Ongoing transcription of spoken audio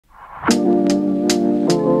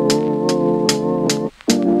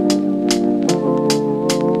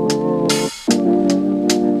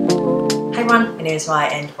here's my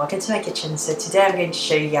and welcome to my kitchen. So today I'm going to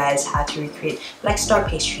show you guys how to recreate Black Star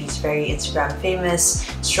Pastry's very Instagram famous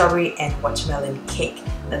strawberry and watermelon cake.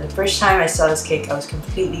 Now the first time I saw this cake I was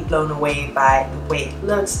completely blown away by the way it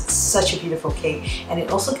looks. It's such a beautiful cake, and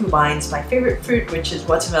it also combines my favorite fruit, which is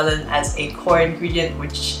watermelon, as a core ingredient,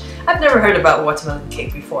 which I've never heard about watermelon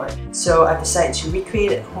cake before. So I've decided to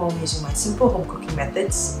recreate it at home using my simple home cooking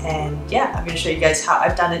methods, and yeah, I'm going to show you guys how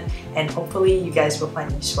I've done it, and hopefully you guys will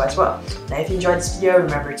find it useful as well. Now if you enjoyed this video,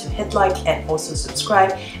 remember to hit like and also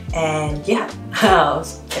subscribe, and yeah, I'll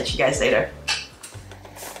catch you guys later.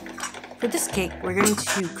 For this cake, we're going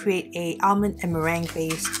to create a almond and meringue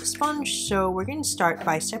based sponge, so we're going to start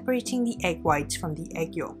by separating the egg whites from the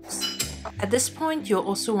egg yolks. At this point, you'll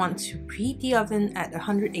also want to preheat the oven at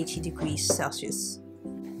 180 degrees Celsius.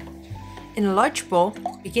 In a large bowl,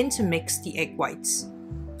 begin to mix the egg whites.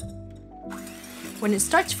 When it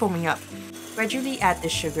starts foaming up, gradually add the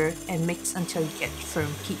sugar and mix until you get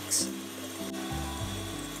firm peaks.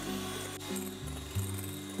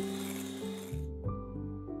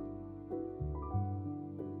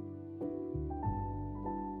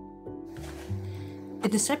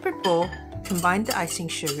 In a separate bowl, combine the icing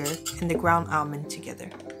sugar and the ground almond together.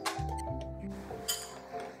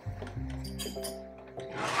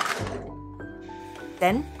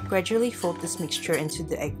 Then, gradually fold this mixture into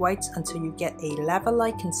the egg whites until you get a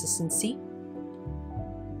lava-like consistency.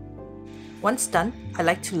 Once done, I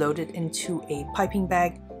like to load it into a piping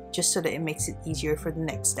bag just so that it makes it easier for the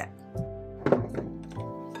next step.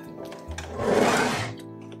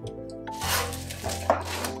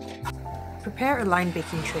 Prepare a lined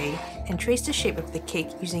baking tray and trace the shape of the cake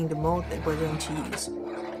using the mold that we're going to use.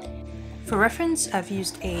 For reference, I've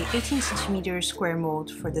used a 18cm square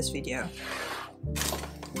mold for this video.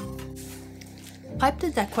 Pipe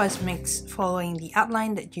the Dacquoise mix following the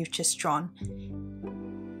outline that you've just drawn.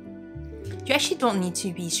 You actually don't need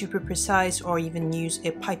to be super precise or even use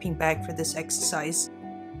a piping bag for this exercise.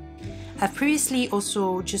 I've previously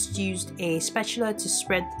also just used a spatula to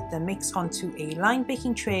spread the mix onto a lined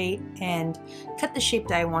baking tray and cut the shape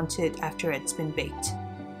that I wanted after it's been baked.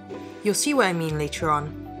 You'll see what I mean later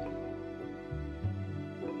on.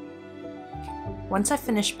 Once I've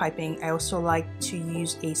finished piping, I also like to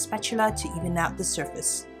use a spatula to even out the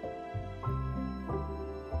surface.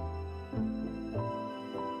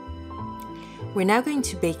 We're now going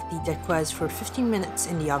to bake the Dacquoise for 15 minutes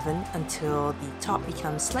in the oven until the top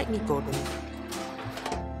becomes slightly golden.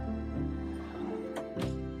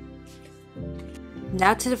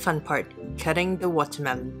 Now to the fun part, cutting the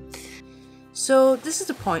watermelon. So this is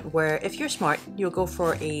the point where, if you're smart, you'll go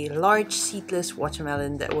for a large seedless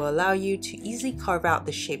watermelon that will allow you to easily carve out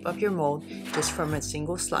the shape of your mold just from a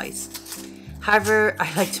single slice. However,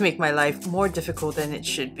 I like to make my life more difficult than it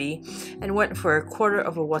should be and went for a quarter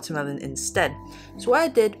of a watermelon instead. So what I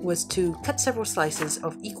did was to cut several slices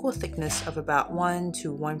of equal thickness of about 1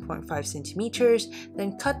 to 1.5 centimeters,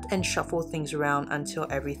 then cut and shuffle things around until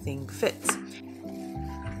everything fits.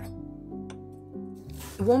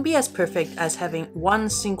 It won't be as perfect as having one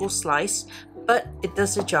single slice, but it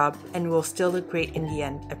does the job and will still look great in the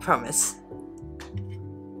end, I promise.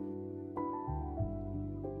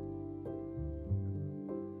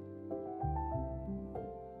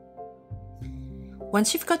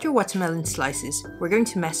 Once you've got your watermelon slices, we're going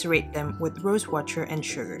to macerate them with rosewater and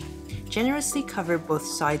sugar. Generously cover both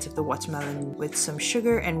sides of the watermelon with some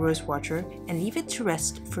sugar and rosewater and leave it to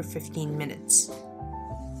rest for 15 minutes.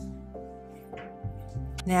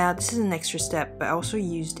 Now, this is an extra step, but I also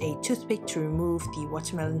used a toothpick to remove the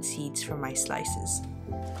watermelon seeds from my slices.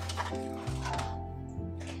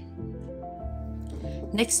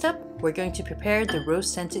 Next up, we're going to prepare the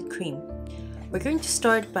rose-scented cream. We're going to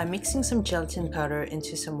start by mixing some gelatin powder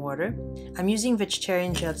into some water. I'm using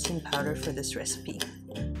vegetarian gelatin powder for this recipe.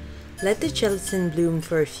 Let the gelatin bloom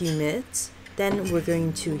for a few minutes, then we're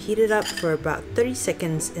going to heat it up for about 30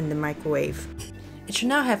 seconds in the microwave. It should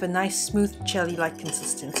now have a nice smooth jelly-like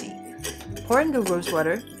consistency. Pour in the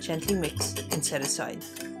rosewater, gently mix, and set aside.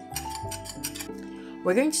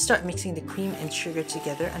 We're going to start mixing the cream and sugar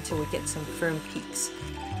together until we get some firm peaks.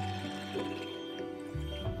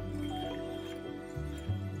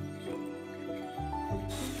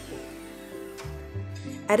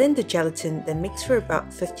 Add in the gelatin, then mix for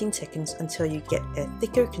about 15 seconds until you get a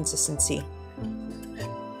thicker consistency.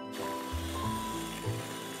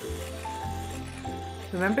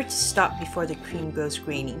 Remember to stop before the cream goes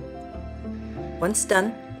grainy. Once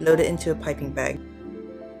done, load it into a piping bag.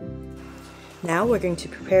 Now we're going to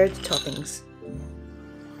prepare the toppings.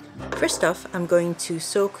 First off, I'm going to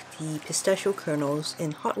soak the pistachio kernels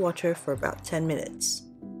in hot water for about 10 minutes.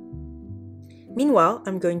 Meanwhile,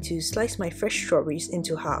 I'm going to slice my fresh strawberries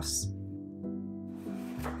into halves.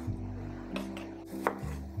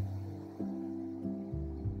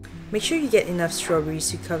 Make sure you get enough strawberries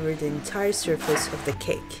to cover the entire surface of the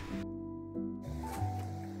cake.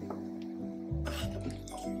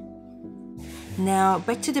 Now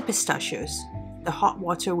back to the pistachios. The hot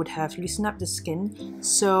water would have loosened up the skin,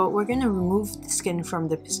 so we're going to remove the skin from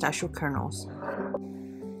the pistachio kernels.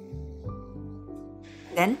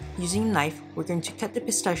 Then, using a knife, we're going to cut the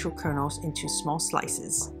pistachio kernels into small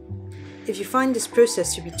slices. If you find this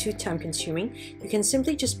process to be too time-consuming, you can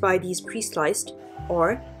simply just buy these pre-sliced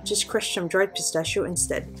or just crush some dried pistachio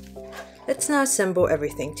instead. Let's now assemble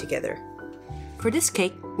everything together. For this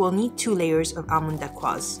cake, we'll need 2 layers of almond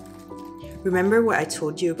dacquoise. Remember what I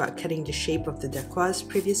told you about cutting the shape of the dacquoise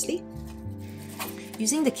previously?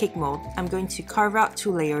 Using the cake mold, I'm going to carve out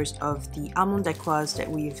 2 layers of the almond dacquoise that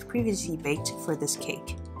we've previously baked for this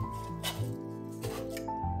cake.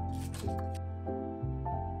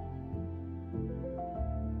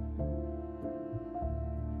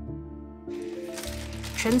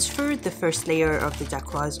 Transfer the first layer of the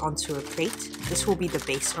dacquoise onto a plate. This will be the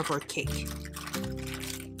base of our cake.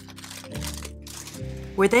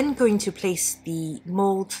 We're then going to place the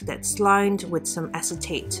mold that's lined with some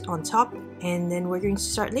acetate on top, and then we're going to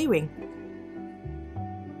start layering.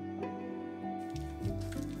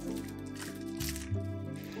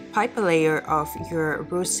 Pipe a layer of your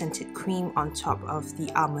rose-scented cream on top of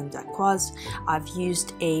the almond dacquoise. I've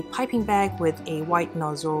used a piping bag with a white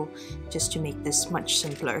nozzle just to make this much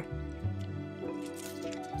simpler.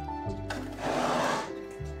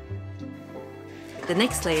 The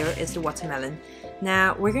next layer is the watermelon.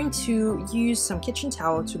 Now we're going to use some kitchen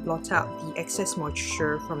towel to blot out the excess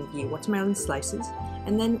moisture from the watermelon slices,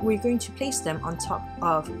 and then we're going to place them on top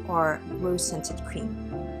of our rose-scented cream.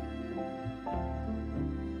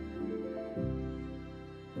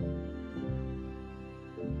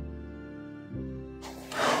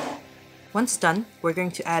 Once done, we're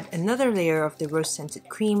going to add another layer of the rose-scented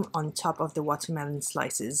cream on top of the watermelon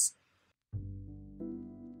slices.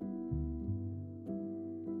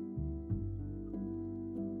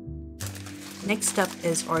 Next up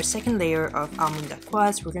is our second layer of almond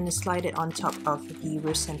dacquoise. We're going to slide it on top of the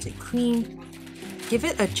rose-scented cream. Give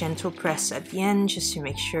it a gentle press at the end just to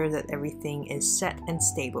make sure that everything is set and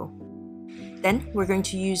stable. Then we're going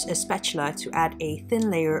to use a spatula to add a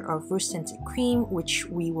thin layer of rose-scented cream, which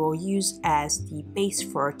we will use as the base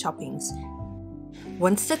for our toppings.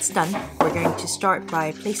 Once that's done, we're going to start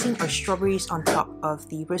by placing our strawberries on top of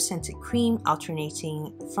the rose-scented cream,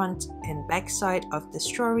 alternating the front and back side of the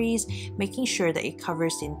strawberries, making sure that it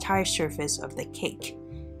covers the entire surface of the cake.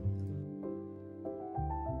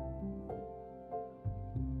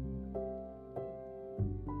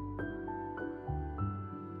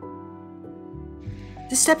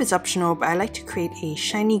 This step is optional, but I like to create a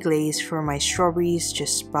shiny glaze for my strawberries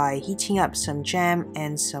just by heating up some jam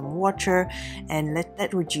and some water and let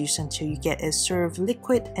that reduce until you get a sort of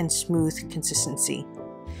liquid and smooth consistency.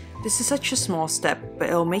 This is such a small step, but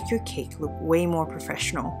it'll make your cake look way more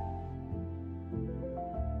professional.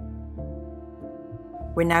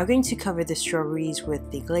 We're now going to cover the strawberries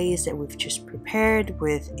with the glaze that we've just prepared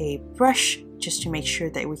with a brush just to make sure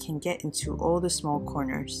that we can get into all the small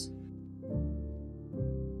corners.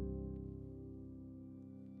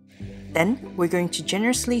 Then we're going to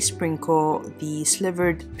generously sprinkle the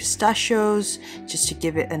slivered pistachios just to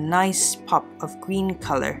give it a nice pop of green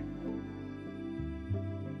color.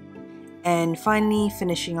 And finally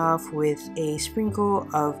finishing off with a sprinkle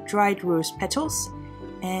of dried rose petals.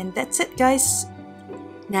 And that's it, guys.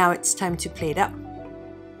 Now it's time to plate up.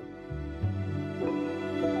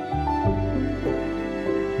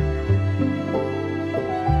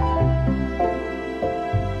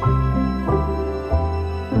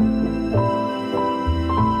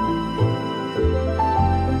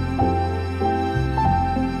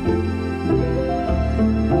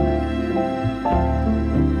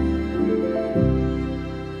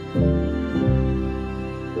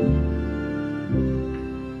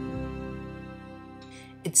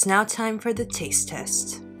 It's now time for the taste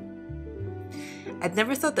test. I'd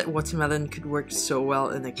never thought that watermelon could work so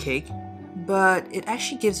well in a cake, but it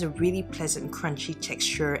actually gives a really pleasant crunchy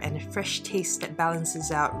texture and a fresh taste that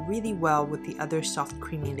balances out really well with the other soft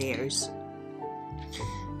creamy layers.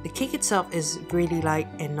 The cake itself is really light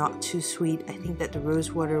and not too sweet. I think that the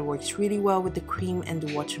rosewater works really well with the cream and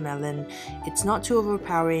the watermelon. It's not too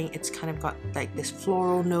overpowering, it's kind of got like this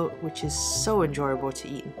floral note which is so enjoyable to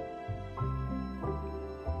eat.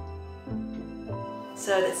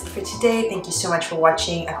 So that's it for today. Thank you so much for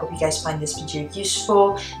watching. I hope you guys find this video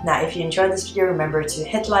useful. Now, if you enjoyed this video, remember to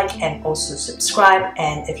hit like and also subscribe.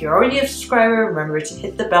 And if you're already a subscriber, remember to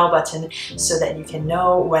hit the bell button so that you can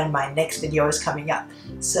know when my next video is coming up.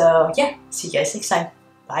 So yeah, see you guys next time.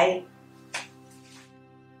 Bye.